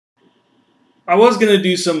I was going to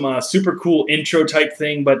do some super cool intro type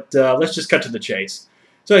thing, but let's just cut to the chase.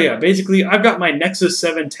 So yeah, basically I've got my Nexus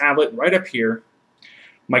 7 tablet right up here,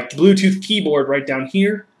 my Bluetooth keyboard right down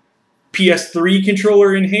here, PS3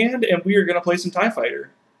 controller in hand, and we are going to play some TIE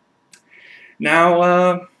Fighter.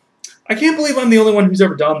 Now, I can't believe I'm the only one who's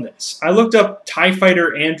ever done this. I looked up TIE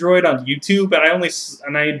Fighter Android on YouTube,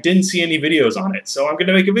 and I didn't see any videos on it, so I'm going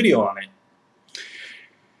to make a video on it.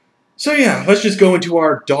 So yeah, let's just go into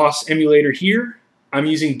our DOS emulator here. I'm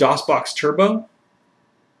using DOSBox Turbo.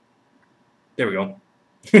 There we go.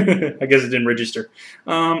 I guess it didn't register.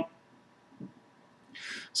 So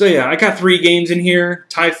yeah, I got 3 games in here: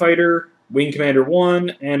 TIE Fighter, Wing Commander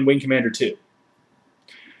 1, and Wing Commander 2.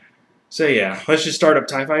 So yeah, let's just start up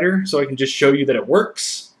TIE Fighter so I can just show you that it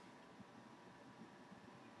works.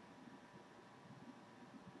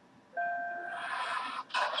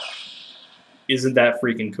 Isn't that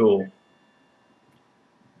freaking cool?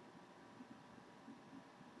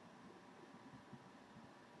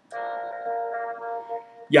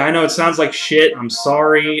 Yeah, I know it sounds like shit. I'm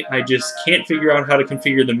sorry. I just can't figure out how to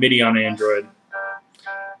configure the MIDI on Android.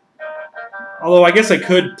 Although I guess I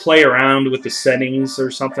could play around with the settings or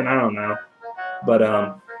something. I don't know. But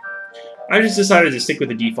I just decided to stick with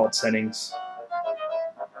the default settings.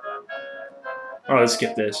 Oh, let's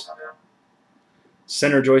skip this.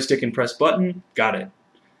 Center joystick and press button. Got it.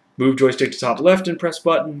 Move joystick to top left and press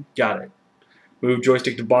button. Got it. Move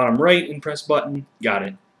joystick to bottom right and press button. Got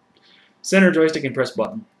it. Center joystick and press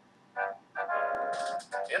button.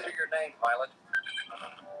 Enter your name, pilot.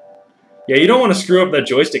 Yeah, you don't want to screw up that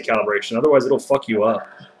joystick calibration, otherwise it'll fuck you up.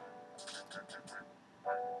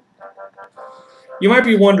 You might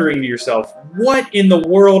be wondering to yourself, what in the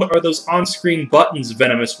world are those on-screen buttons,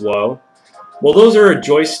 Venomous Woe? Well, those are a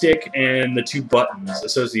joystick and the 2 buttons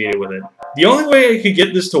associated with it. The only way I could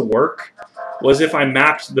get this to work was if I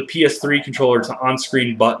mapped the PS3 controller to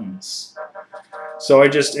on-screen buttons. So I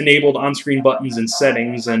just enabled on-screen buttons in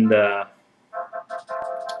settings, and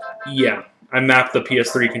yeah, I mapped the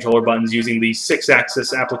PS3 controller buttons using the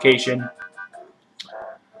 6-axis application.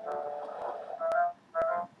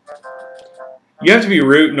 You have to be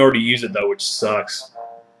root in order to use it, though, which sucks.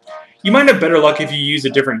 You might have better luck if you use a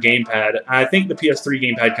different gamepad. I think the PS3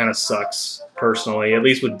 gamepad kind of sucks, personally, at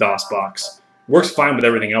least with DOSBox. Works fine with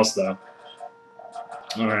everything else, though.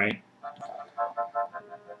 Alright.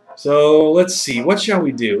 So, let's see. What shall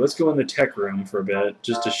we do? Let's go in the tech room for a bit,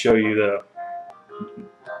 just to show you the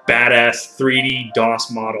badass 3D DOS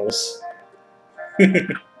models.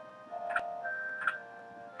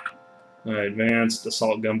 Advanced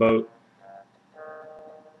Assault Gunboat.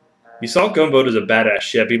 The Assault Gunboat is a badass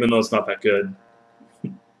ship, even though it's not that good.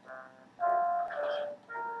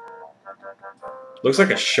 Looks like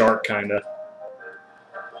a shark, kinda.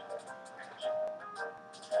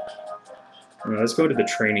 Right, let's go to the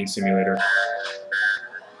training simulator.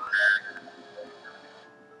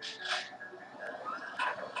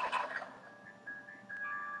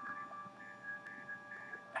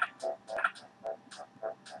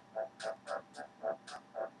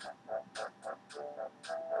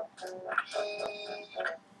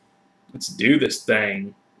 Let's do this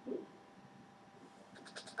thing.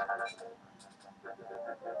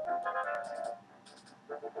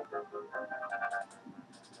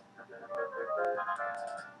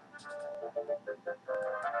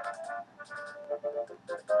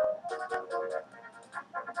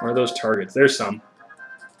 Where are those targets? There's some.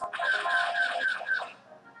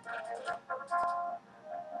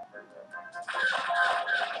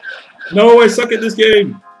 No, I suck at this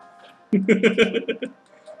game!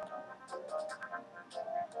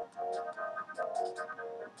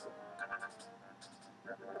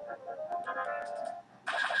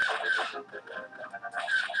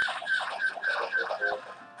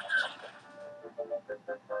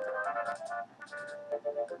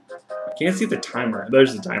 I can't see the timer.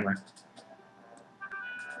 There's the timer.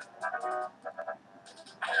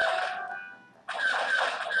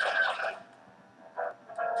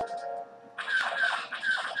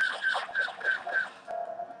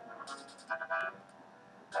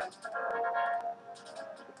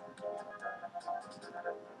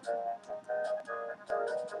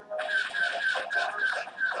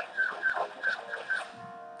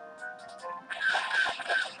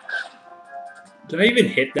 Did I even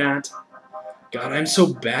hit that? God, I'm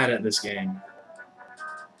so bad at this game.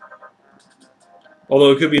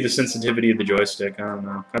 Although it could be the sensitivity of the joystick. I don't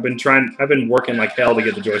know. I've been working like hell to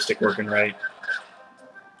get the joystick working right.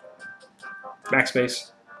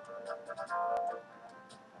 Backspace.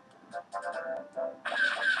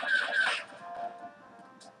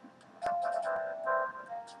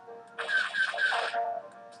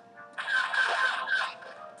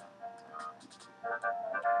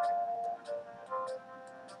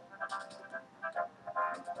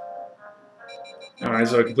 Alright,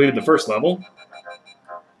 so I completed the first level.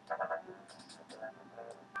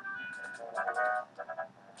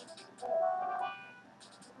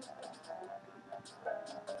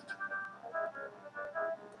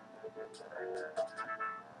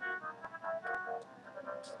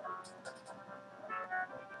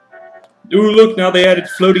 Ooh, look, now they added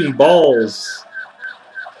floating balls.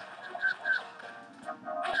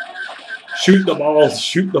 Shoot the balls,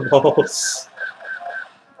 shoot the balls.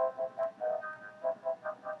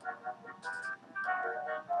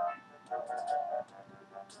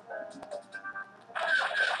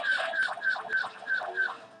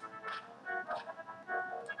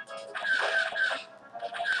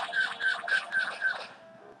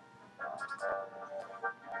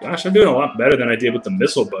 Gosh, I'm doing a lot better than I did with the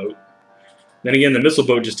missile boat. Then again, the missile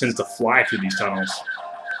boat just tends to fly through these tunnels.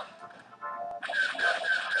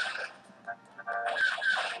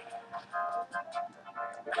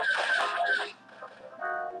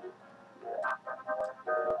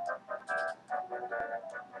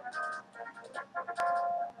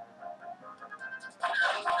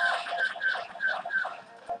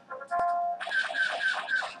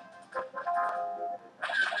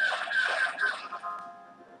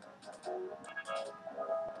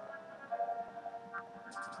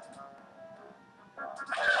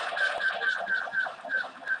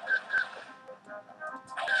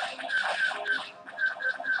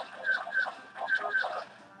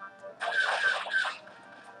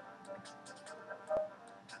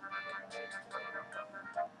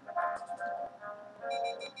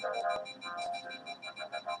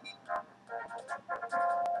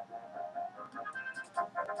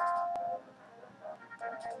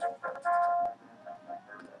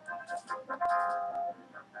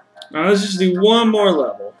 Now let's just do one more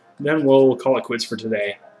level. Then we'll call it quits for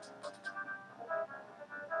today.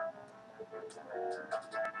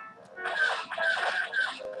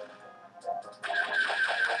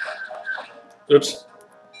 Oops.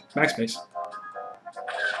 Backspace.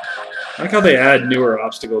 I like how they add newer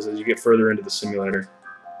obstacles as you get further into the simulator.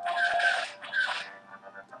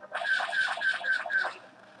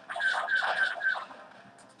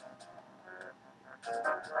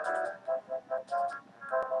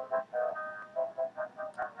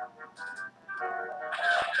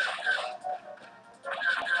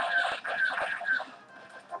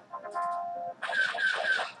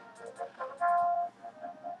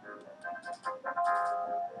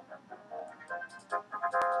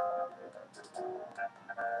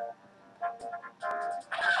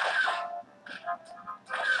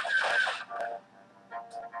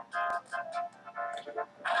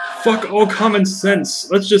 Fuck all common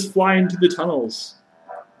sense. Let's just fly into the tunnels.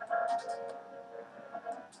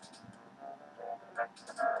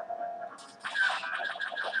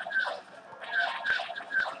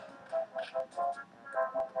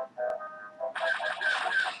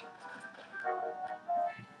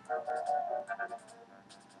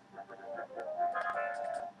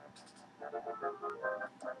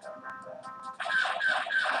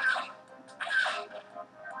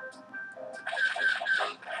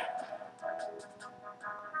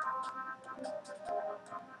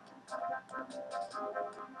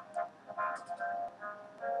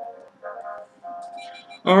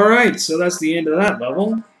 Alright, so that's the end of that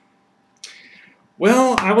level.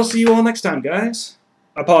 Well, I will see you all next time, guys.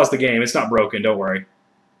 I paused the game. It's not broken, don't worry.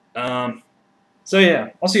 So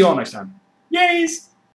yeah, I'll see you all next time. Yays!